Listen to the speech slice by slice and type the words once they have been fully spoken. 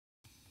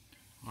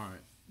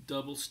Alright,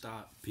 double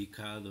stop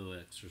picado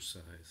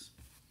exercise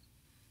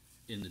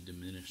in the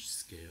diminished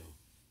scale.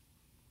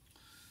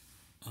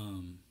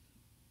 Um,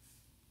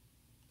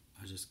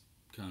 I just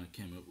kind of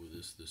came up with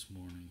this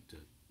morning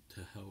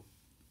to help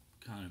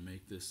kind of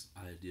make this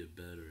idea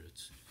better.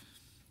 It's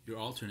you're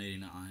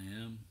alternating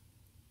IM,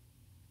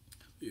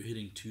 you're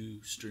hitting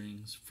two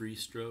strings free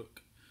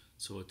stroke,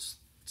 so it's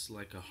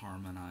like a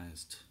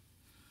harmonized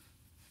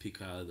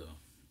picado.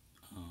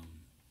 Um,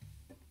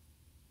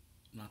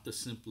 Not the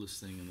simplest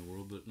thing in the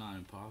world, but not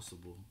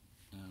impossible.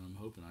 And I'm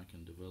hoping I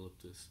can develop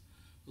this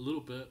a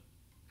little bit.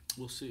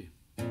 We'll see.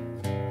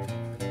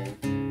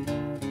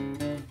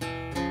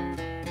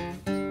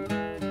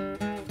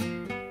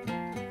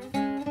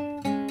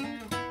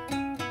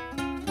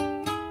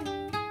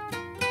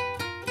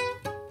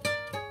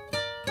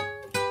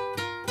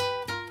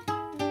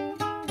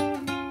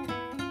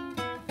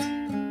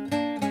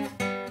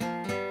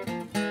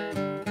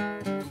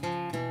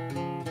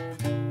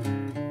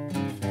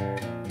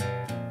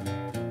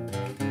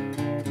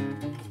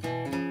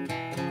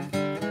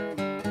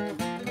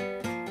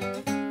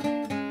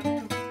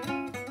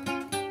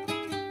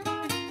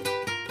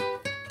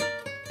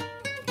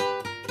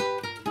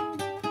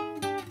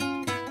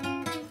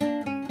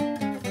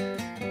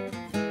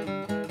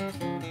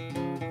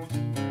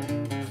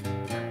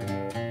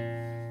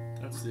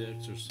 That's the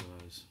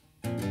exercise.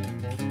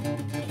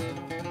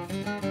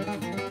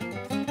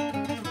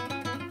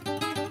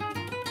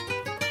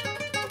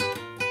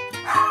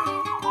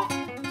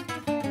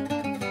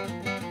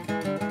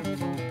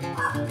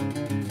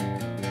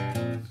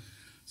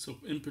 So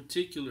in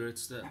particular,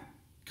 it's that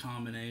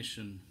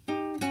combination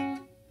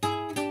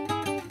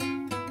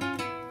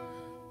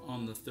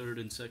on the third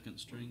and second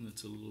string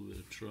that's a little bit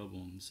of trouble,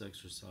 and this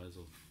exercise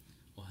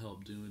will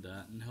help do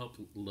that and help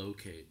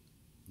locate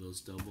those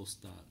double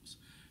stops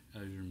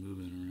as you're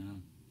moving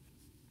around.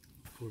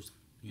 Of course,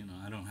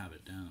 I don't have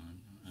it down.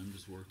 I'm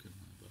just working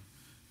on it,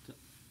 but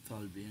thought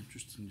it'd be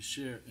interesting to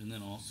share. And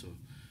then also,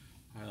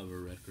 I have a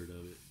record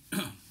of it.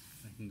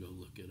 I can go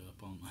look it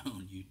up on my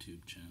own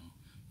YouTube channel.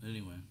 But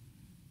anyway,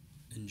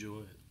 enjoy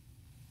it.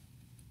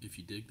 If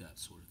you dig that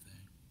sort of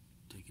thing,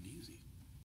 take it easy.